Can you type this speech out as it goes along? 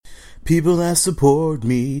People that support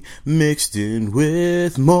me, mixed in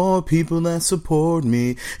with more people that support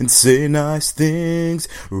me and say nice things,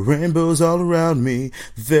 rainbows all around me.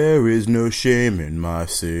 There is no shame in my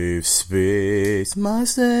safe space,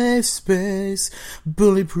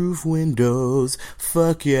 bulletproof windows.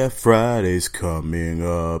 Fuck yeah, Friday's coming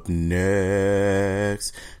up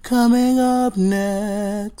next.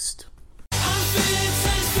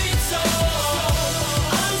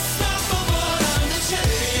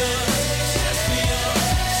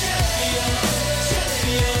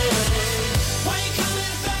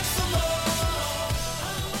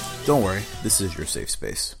 Don't worry, this is your safe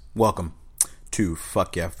space. Welcome to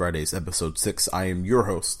Fuck Yeah Fridays, episode 6. I am your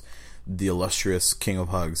host, the illustrious King of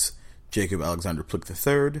Hugs, Jacob Alexander Plick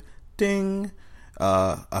III. Ding!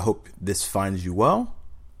 I hope this finds you well,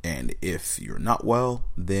 and if you're not well,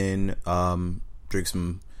 then drink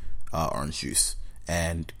some orange juice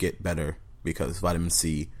and get better, because vitamin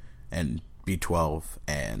C and B12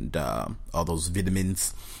 and all those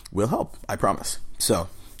vitamins will help, I promise. So,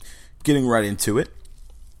 getting right into it,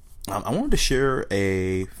 I wanted to share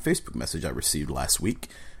a Facebook message I received last week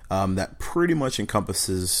that pretty much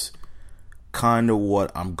encompasses kind of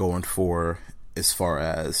what I'm going for as far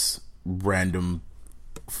as random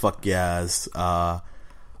fuck yeahs of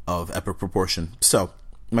epic proportion. So,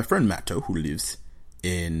 my friend Matto, who lives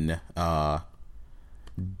in Deltona,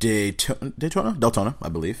 I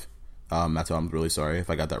believe. Matto, I'm really sorry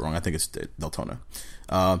if I got that wrong. I think it's Deltona.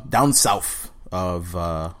 Down south of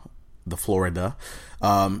the Florida.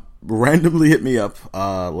 Randomly hit me up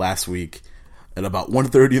last week at about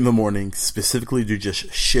 1:30 in the morning, specifically to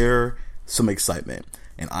just share some excitement,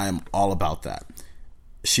 and I am all about that.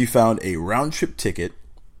 She found a round-trip ticket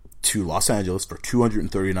to Los Angeles for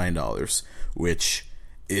 $239, which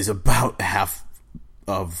is about half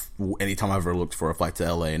of any time I've ever looked for a flight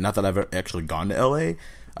to LA. Not that I've actually gone to LA.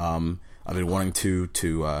 I've been wanting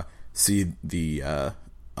to see the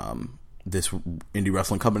this indie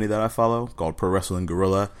wrestling company that I follow called Pro Wrestling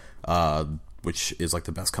Guerrilla, which is like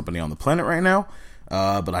the best company on the planet right now.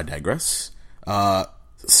 But I digress.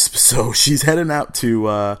 So she's heading out to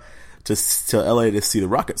LA to see the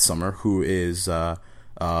Rocket Summer, who is one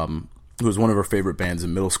of her favorite bands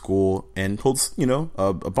in middle school and holds,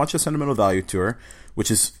 a bunch of sentimental value to her,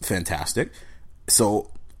 which is fantastic.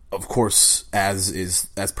 So, of course, as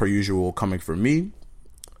per usual, coming from me,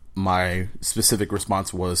 my specific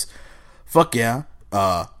response was, fuck yeah.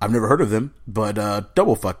 I've never heard of them, but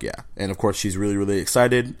double fuck yeah. And of course, she's really, really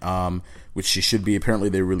excited, which she should be. Apparently,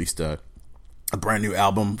 they released a brand new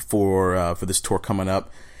album for this tour coming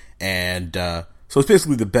up. And so it's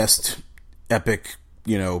basically the best epic,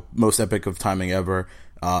 most epic of timing ever,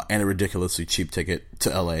 and a ridiculously cheap ticket to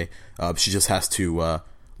LA. She just has to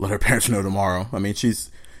let her parents know tomorrow. I mean, she's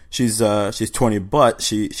 20, but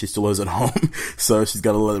she still lives at home, so she's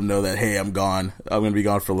got to let them know that, hey, I'm gone. I'm going to be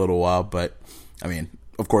gone for a little while, but, I mean,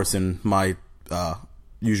 of course, in my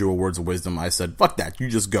usual words of wisdom, I said, fuck that, you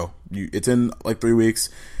just go. It's in, 3 weeks.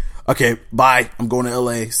 Okay, bye, I'm going to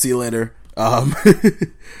LA, see you later.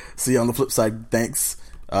 See you on the flip side, thanks.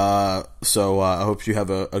 So I hope you have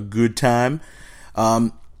a good time.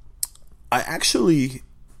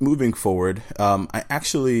 Moving forward, I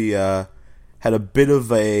actually had a bit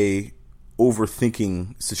of a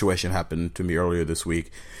overthinking situation happen to me earlier this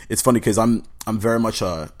week. It's funny because I'm very much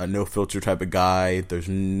a no filter type of guy. There's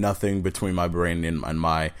nothing between my brain and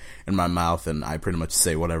my mouth, and I pretty much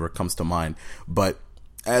say whatever comes to mind. But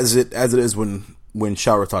as it is when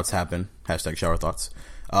shower thoughts happen, hashtag shower thoughts,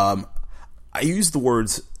 I use the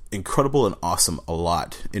words incredible and awesome a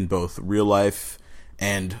lot in both real life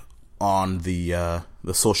and on the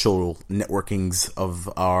social networkings of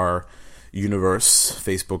our universe,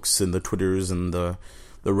 Facebooks and the Twitters and the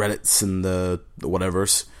Reddits and the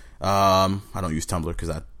whatevers. I don't use Tumblr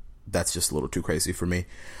because that's just a little too crazy for me.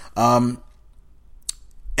 And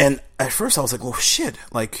at first I was like, well, shit,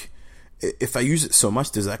 if I use it so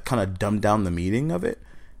much, does that kind of dumb down the meaning of it?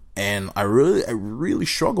 And I really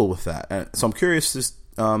struggle with that. And so I'm curious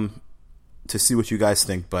to see what you guys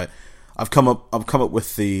think, but I've come up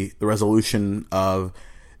with the resolution of,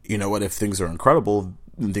 what, if things are incredible,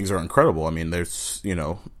 then things are incredible. I mean, there's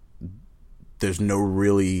no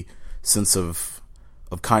really sense of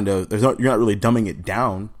you're not really dumbing it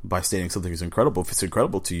down by stating something is incredible. If it's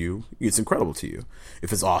incredible to you, it's incredible to you.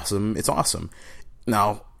 If it's awesome, it's awesome.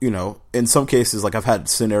 Now, in some cases, I've had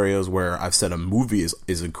scenarios where I've said a movie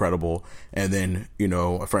is incredible, and then,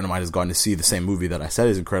 a friend of mine has gone to see the same movie that I said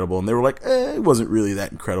is incredible, and they were like, it wasn't really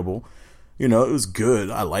that incredible. It was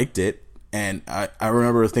good. I liked it. And I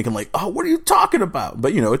remember thinking like, oh, what are you talking about?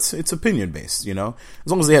 But it's opinion based, as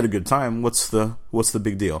long as they had a good time, what's the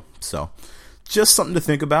big deal? So just something to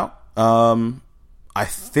think about. I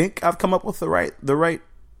think I've come up with the right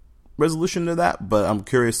resolution to that, but I'm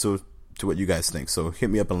curious to what you guys think. So hit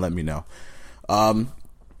me up and let me know.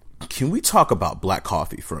 Can we talk about black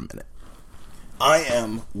coffee for a minute? I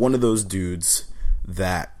am one of those dudes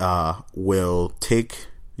that will take,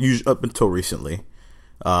 usually up until recently,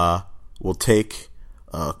 will take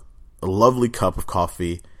a lovely cup of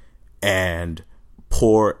coffee and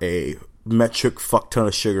pour a metric fuck ton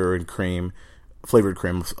of sugar and cream, flavored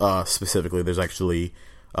cream specifically. There's actually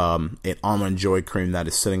an Almond Joy cream that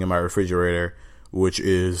is sitting in my refrigerator, which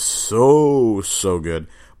is so good.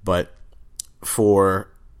 But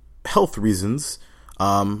for health reasons,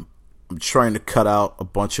 I'm trying to cut out a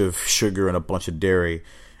bunch of sugar and a bunch of dairy,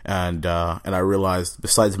 and I realized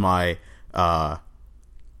besides my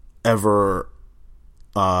ever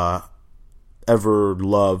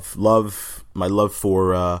love my love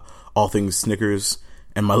for all things Snickers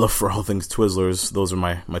and my love for all things Twizzlers, those are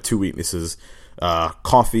my two weaknesses.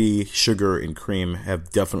 Coffee, sugar, and cream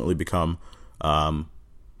have definitely become the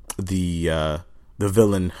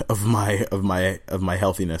villain of my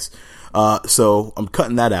healthiness. So I'm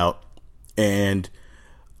cutting that out, and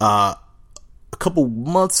a couple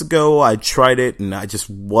months ago I tried it and I just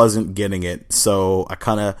wasn't getting it. So I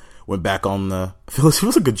kind of went back on it feels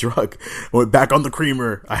like a drug. I went back on the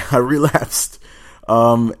creamer. I relapsed.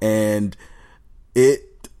 And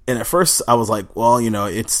at first I was like, well,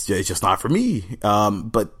 it's just not for me.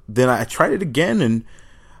 But then I tried it again, and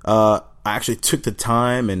I actually took the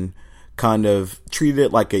time and kind of treated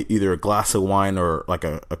it like either a glass of wine or like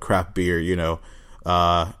a craft beer,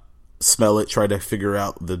 smell it, try to figure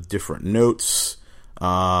out the different notes,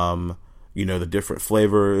 the different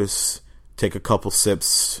flavors, take a couple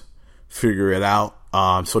sips, figure it out.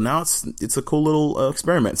 So now it's a cool little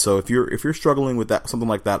experiment. So if you're struggling with something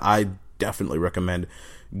like that, I definitely recommend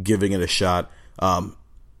giving it a shot,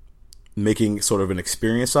 making sort of an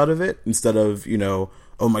experience out of it instead of,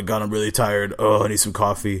 oh my God, I'm really tired. Oh, I need some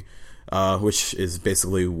coffee, which is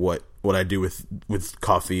basically what I do with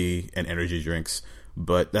coffee and energy drinks.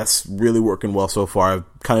 But that's really working well so far. I'm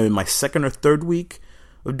kind of in my second or third week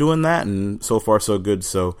of doing that, and so far so good.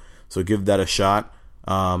 So give that a shot.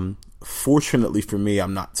 Fortunately for me,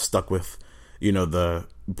 I'm not stuck with, the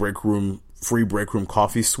free break room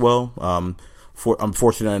coffee swell. I'm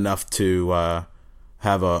fortunate enough to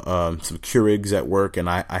have some Keurigs at work, and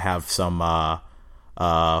I have some I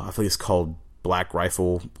think it's called Black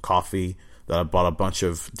Rifle coffee that I bought a bunch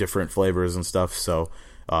of different flavors and stuff. So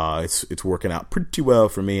it's working out pretty well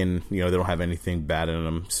for me, and they don't have anything bad in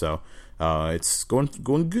them. So it's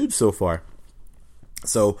going good so far.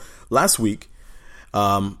 So last week,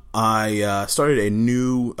 I started a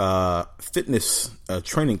new fitness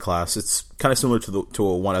training class. It's kind of similar to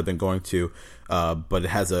one I've been going to, but it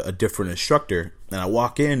has a different instructor. And I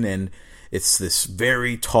walk in, and it's this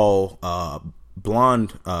very tall,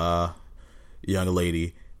 blonde young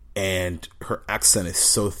lady, and her accent is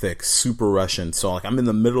so thick, super Russian. So like I'm in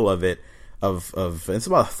the middle of it. It's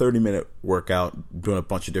about a 30-minute workout, doing a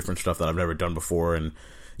bunch of different stuff that I've never done before, and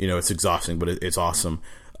it's exhausting, but it's awesome.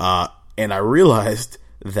 And I realized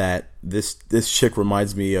that this chick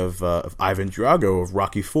reminds me of Ivan Drago of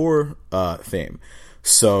Rocky IV fame.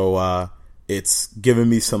 So it's given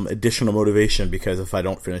me some additional motivation, because if I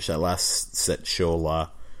don't finish that last set,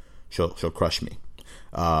 she'll crush me.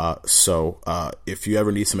 So if you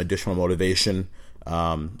ever need some additional motivation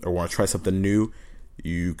or want to try something new,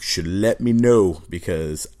 you should let me know,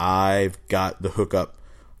 because I've got the hookup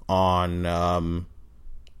on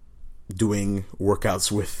doing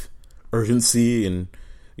workouts with urgency, and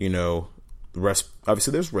rest.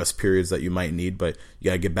 Obviously there's rest periods that you might need, but you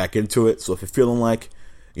gotta get back into it. So if you're feeling like,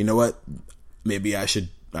 what, maybe I should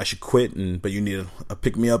quit, but you need a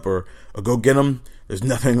pick me up or a go get 'em, there's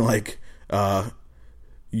nothing like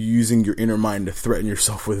using your inner mind to threaten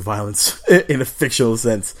yourself with violence in a fictional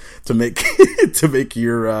sense to make make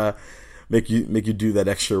you do that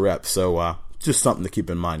extra rep. So just something to keep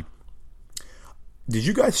in mind. Did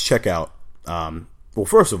you guys check out well,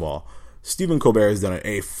 first of all, Stephen Colbert has done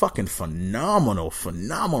a fucking phenomenal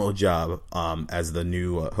job as the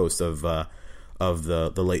new host of the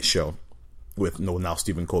Late Show with now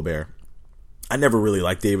Stephen Colbert. I never really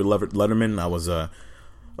liked David Letterman. I was a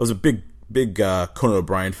big Conan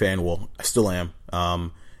O'Brien fan. Well, I still am.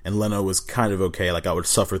 And Leno was kind of okay. Like I would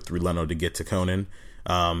suffer through Leno to get to Conan,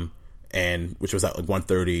 and which was at like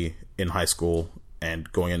 1:30 in high school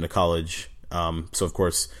and going into college. So of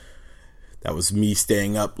course, that was me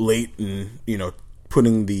staying up late and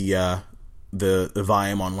putting the the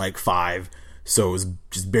volume on like 5, so it was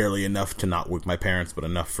just barely enough to not wake my parents, but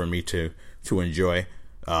enough for me to enjoy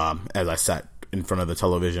as I sat in front of the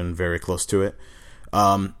television very close to it.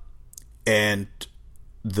 And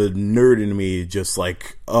the nerd in me just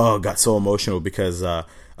like, got so emotional because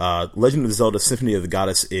Legend of Zelda Symphony of the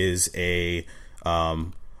Goddess is a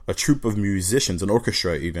troupe of musicians, an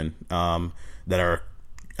orchestra even, that are,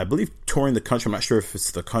 I believe, touring the country. I'm not sure if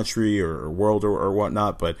it's the country or world or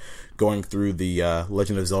whatnot, but going through the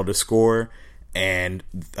Legend of Zelda score. And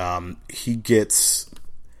he gets,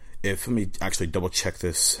 let me actually double check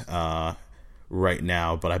this right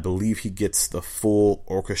now, but I believe he gets the full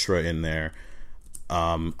orchestra in there.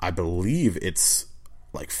 I believe it's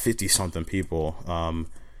like 50 something people.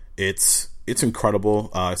 It's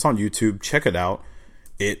incredible. It's on YouTube. Check it out.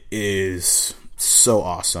 It is so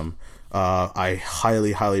awesome. I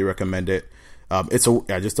highly recommend it. I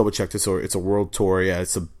just double checked it. So it's a world tour. Yeah,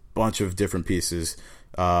 it's a bunch of different pieces.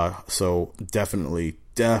 So definitely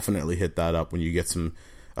hit that up when you get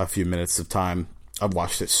a few minutes of time. I've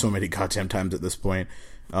watched it so many goddamn times at this point.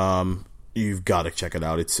 You've got to check it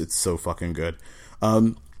out. It's so fucking good.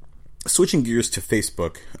 Switching gears to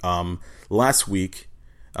Facebook. Last week,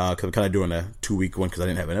 cause I'm kind of doing a 2-week one cause I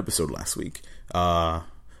didn't have an episode last week.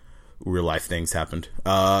 Real life things happened.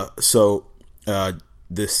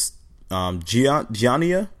 This,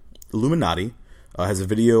 Giannia Illuminati, has a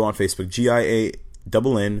video on Facebook, GIANNIA,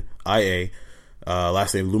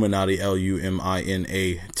 last name Luminati,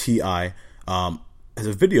 LUMINATI, has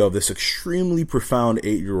a video of this extremely profound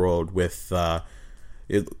 8-year-old with,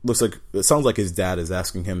 it sounds like his dad is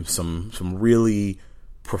asking him some really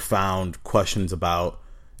profound questions about,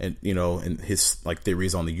 and his like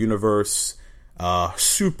theories on the universe.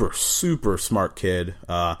 Super smart kid.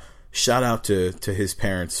 Shout out to his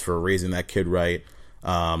parents for raising that kid right.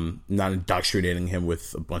 Not indoctrinating him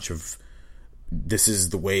with a bunch of this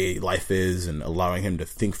is the way life is, and allowing him to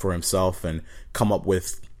think for himself and come up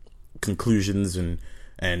with conclusions and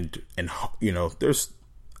there's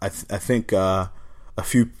I think a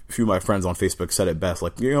few of my friends on Facebook said it best,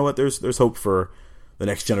 like, you know what, there's hope for the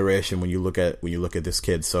next generation when you look at this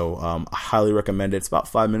kid. So I highly recommend it. It's about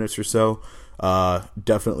 5 minutes or so.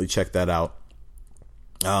 Definitely check that out.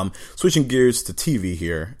 Switching gears to TV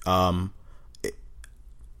here.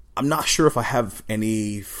 I'm not sure if I have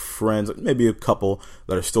any friends, maybe a couple,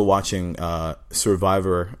 that are still watching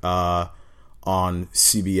Survivor on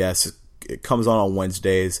CBS. It comes on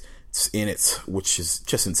Wednesdays. Which is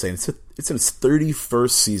just insane. It's in its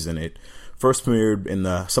 31st season. It first premiered in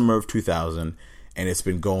the summer of 2000, and it's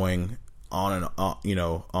been going on and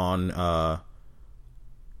on,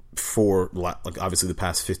 for like obviously the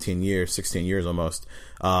past 16 years almost.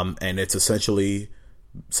 And it's essentially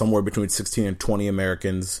somewhere between 16 and 20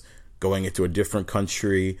 Americans going into a different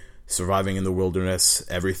country, surviving in the wilderness.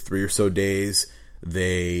 Every 3 or so days,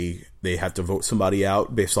 they have to vote somebody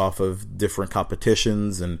out based off of different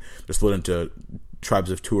competitions, and they're split into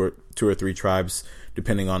tribes of two or three tribes,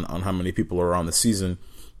 depending on how many people are on the season.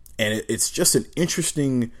 And it's just an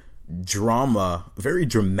interesting drama, very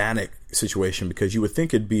dramatic situation, because you would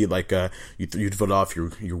think it'd be like you'd vote off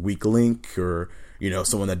your weak link, or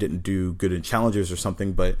someone that didn't do good in challenges or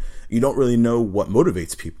something, but you don't really know what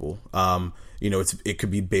motivates people. It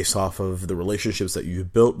could be based off of the relationships that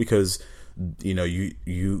you've built, because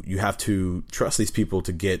you have to trust these people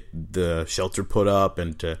to get the shelter put up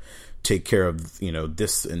and to take care of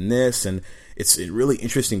this and this, and it's a really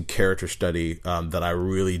interesting character study that I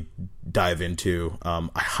really dive into. I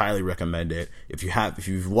highly recommend it. If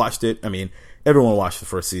you've watched it, I mean, everyone watched the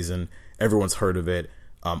first season, everyone's heard of it.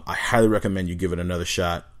 I highly recommend you give it another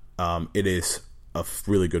shot. It is a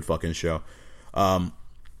really good fucking show.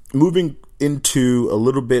 Moving into a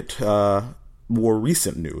little bit more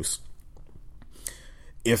recent news.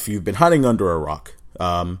 If you've been hiding under a rock,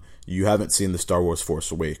 you haven't seen the Star Wars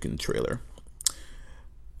Force Awakens trailer.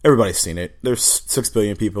 Everybody's seen it. There's 7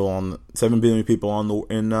 billion people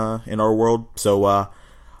in our world. So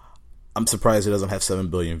I'm surprised it doesn't have 7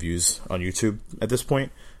 billion views on YouTube at this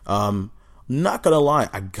point. Not gonna lie,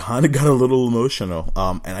 I kind of got a little emotional,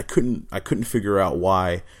 and I couldn't figure out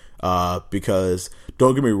why. Because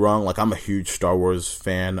don't get me wrong, like, I'm a huge Star Wars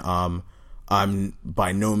fan. I'm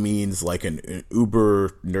by no means like an uber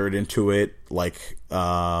nerd into it, like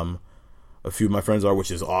a few of my friends are,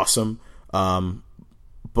 which is awesome.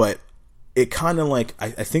 But it kind of like, I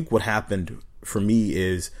think what happened for me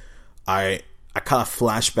is I kind of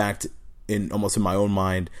flashbacked almost in my own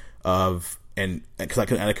mind of, and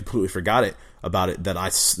because I completely forgot about it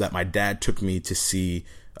that my dad took me to see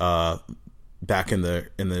back in the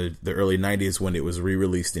early 90s when it was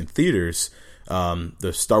re-released in theaters.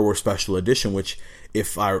 the Star Wars Special Edition, which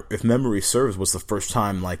if memory serves was the first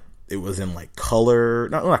time like it was in like color,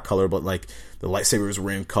 not color, but like the lightsabers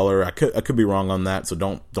were in color. I could be wrong on that, so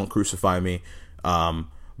don't crucify me.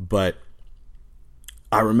 But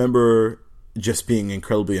I remember just being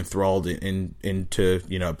incredibly enthralled into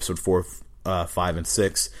episode 4, 5, and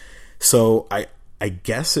 6. So I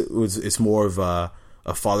guess it's more of a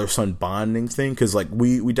father-son bonding thing, because like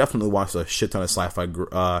we definitely watched a shit ton of sci-fi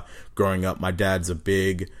growing up. My dad's a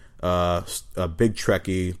big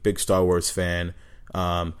Trekkie, big Star Wars fan.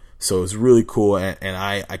 So it was really cool, and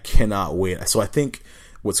I cannot wait. So I think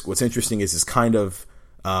what's interesting is kind of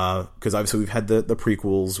because obviously we've had the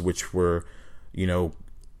prequels, which were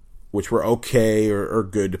okay or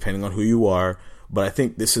good depending on who you are. But I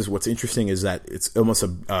think this is what's interesting is that it's almost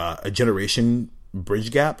a generation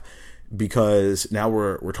bridge gap, because now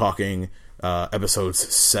we're talking episodes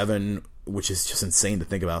 7, which is just insane to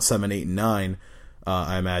think about, 7, 8, and 9,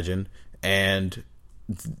 I imagine, and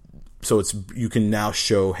so you can now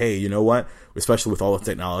show, hey, you know what? Especially with all the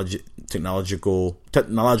technological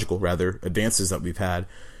advances that we've had,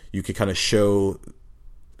 you could kind of show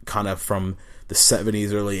kind of from the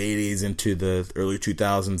 70s, early 80s into the early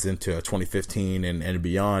 2000s into 2015 and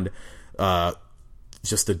beyond,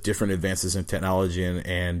 just the different advances in technology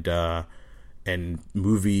and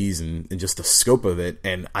movies and just the scope of it.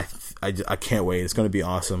 And I can't wait. It's going to be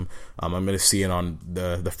awesome. I'm going to see it on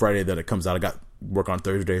the Friday that it comes out. I got work on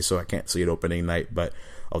Thursday, so I can't see it opening night, but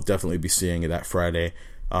I'll definitely be seeing it that Friday.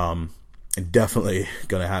 And definitely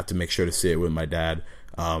going to have to make sure to see it with my dad.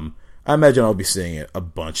 I imagine I'll be seeing it a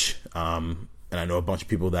bunch. And I know a bunch of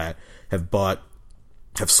people that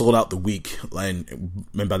have sold out the week, and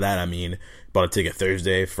by that I mean bought a ticket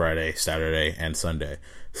Thursday, Friday, Saturday, and Sunday.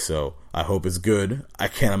 So I hope it's good. I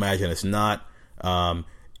can't imagine it's not.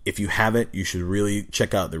 If you haven't, you should really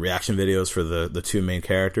check out the reaction videos for the two main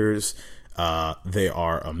characters. They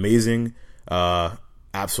are amazing.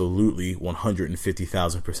 Absolutely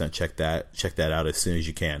 150,000% check that out as soon as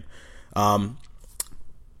you can.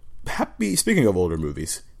 Speaking of older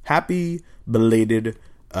movies, happy belated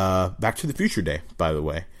Back to the Future Day, by the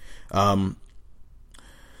way.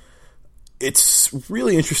 It's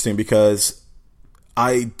really interesting because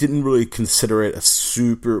I didn't really consider it a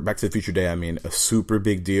super Back to the Future Day. I mean, a super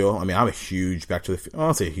big deal. I mean, I'm a huge I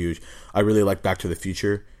don't say huge. I really like Back to the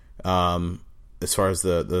Future. As far as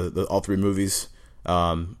the all three movies,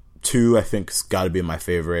 2 I think has got to be my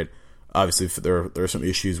favorite. Obviously, there are some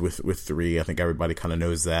issues with 3. I think everybody kind of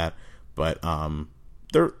knows that, but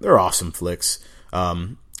they're awesome flicks.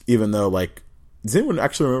 Even though, like, does anyone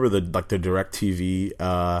actually remember the DirecTV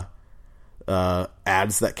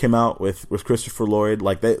ads that came out with Christopher Lloyd?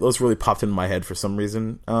 Like, those really popped into my head for some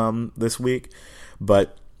reason this week.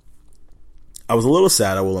 But I was a little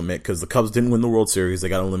sad, I will admit, because the Cubs didn't win the World Series. They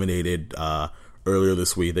got eliminated earlier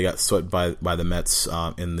this week. They got swept by the Mets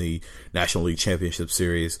in the National League Championship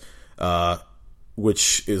Series,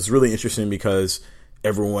 which is really interesting because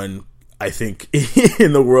everyone, I think,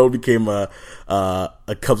 in the world became a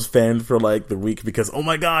Cubs fan for like the week because, oh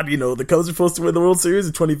my God, the Cubs are supposed to win the World Series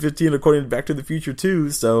in 2015 according to Back to the Future too.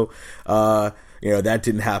 So, that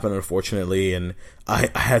didn't happen, unfortunately, and I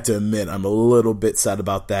had to admit I'm a little bit sad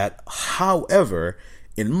about that. However,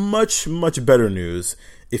 in much, much better news,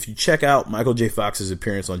 if you check out Michael J. Fox's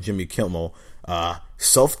appearance on Jimmy Kimmel,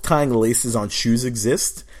 self-tying laces on shoes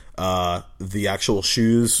exist. The actual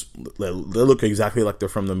shoes, they look exactly like they're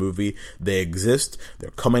from the movie. They exist.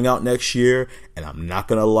 They're coming out next year, and I'm not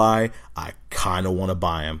gonna lie, I kind of want to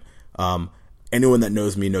buy them. Anyone that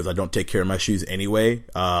knows me knows I don't take care of my shoes anyway.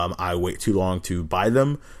 I wait too long to buy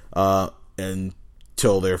them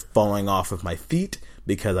until they're falling off of my feet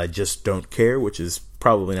because I just don't care, which is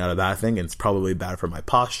probably not a bad thing, and it's probably bad for my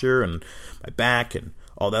posture and my back and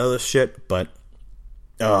all that other shit, but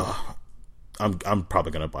I'm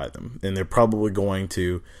probably going to buy them, and they're probably going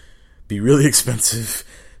to be really expensive,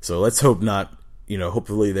 so let's hope not.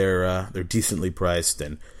 Hopefully they're decently priced,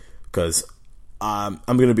 and because I'm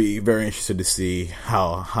going to be very interested to see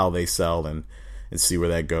how they sell and see where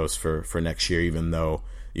that goes for next year, even though,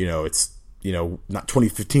 it's, not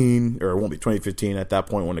 2015, or it won't be 2015 at that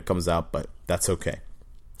point when it comes out, but that's okay.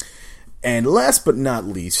 And last but not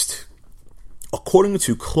least, according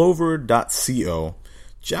to Clover.co,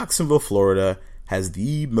 Jacksonville, Florida has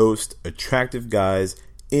the most attractive guys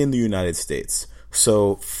in the United States.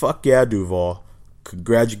 So, fuck yeah, Duval.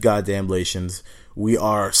 Congratulations. We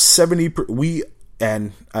are 70%,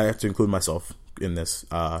 and I have to include myself in this,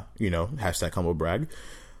 hashtag humble brag.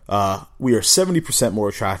 We are 70% more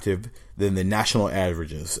attractive than the national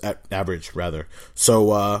average.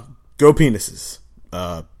 So, go penises.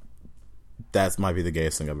 that might be the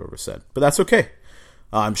gayest thing I've ever said. But that's okay.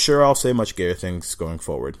 I'm sure I'll say much gayer things going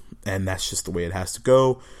forward. And that's just the way it has to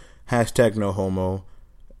go. Hashtag no homo.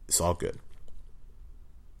 It's all good.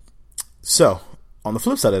 So, on the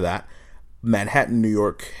flip side of that, Manhattan, New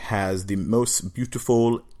York has the most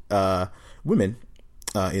beautiful women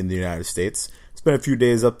in the United States. Spent a few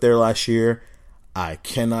days up there last year. I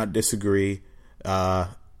cannot disagree.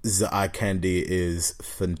 The eye candy is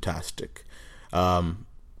fantastic.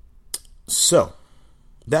 So,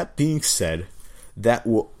 that being said, that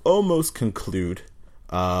will almost conclude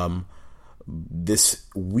this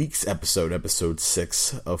week's episode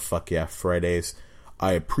 6 of Fuck Yeah Fridays.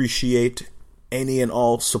 I appreciate any and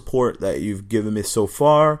all support that you've given me so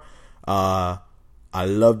far. I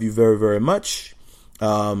love you very, very much.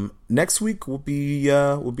 Next week will be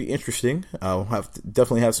interesting. We'll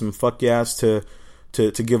definitely have some fuck yeahs to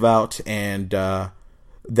give out, and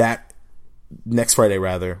that next Friday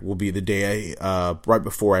rather will be the day right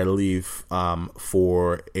before I leave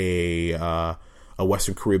for a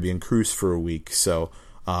Western Caribbean cruise for a week. So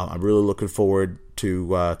I'm really looking forward to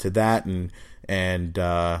that, and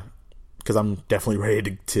because I'm definitely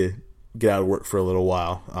ready to get out of work for a little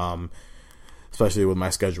while, especially with my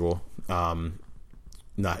schedule.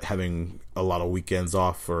 Not having a lot of weekends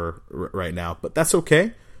off for right now, but that's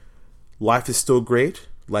okay. Life is still great.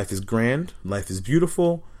 Life is grand. Life is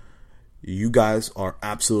beautiful. You guys are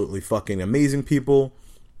absolutely fucking amazing people.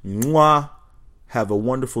 Mwah. Have a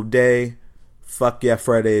wonderful day. Fuck yeah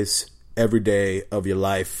Fridays every day of your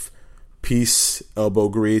life. Peace, elbow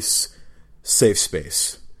grease, safe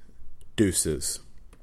space. Deuces.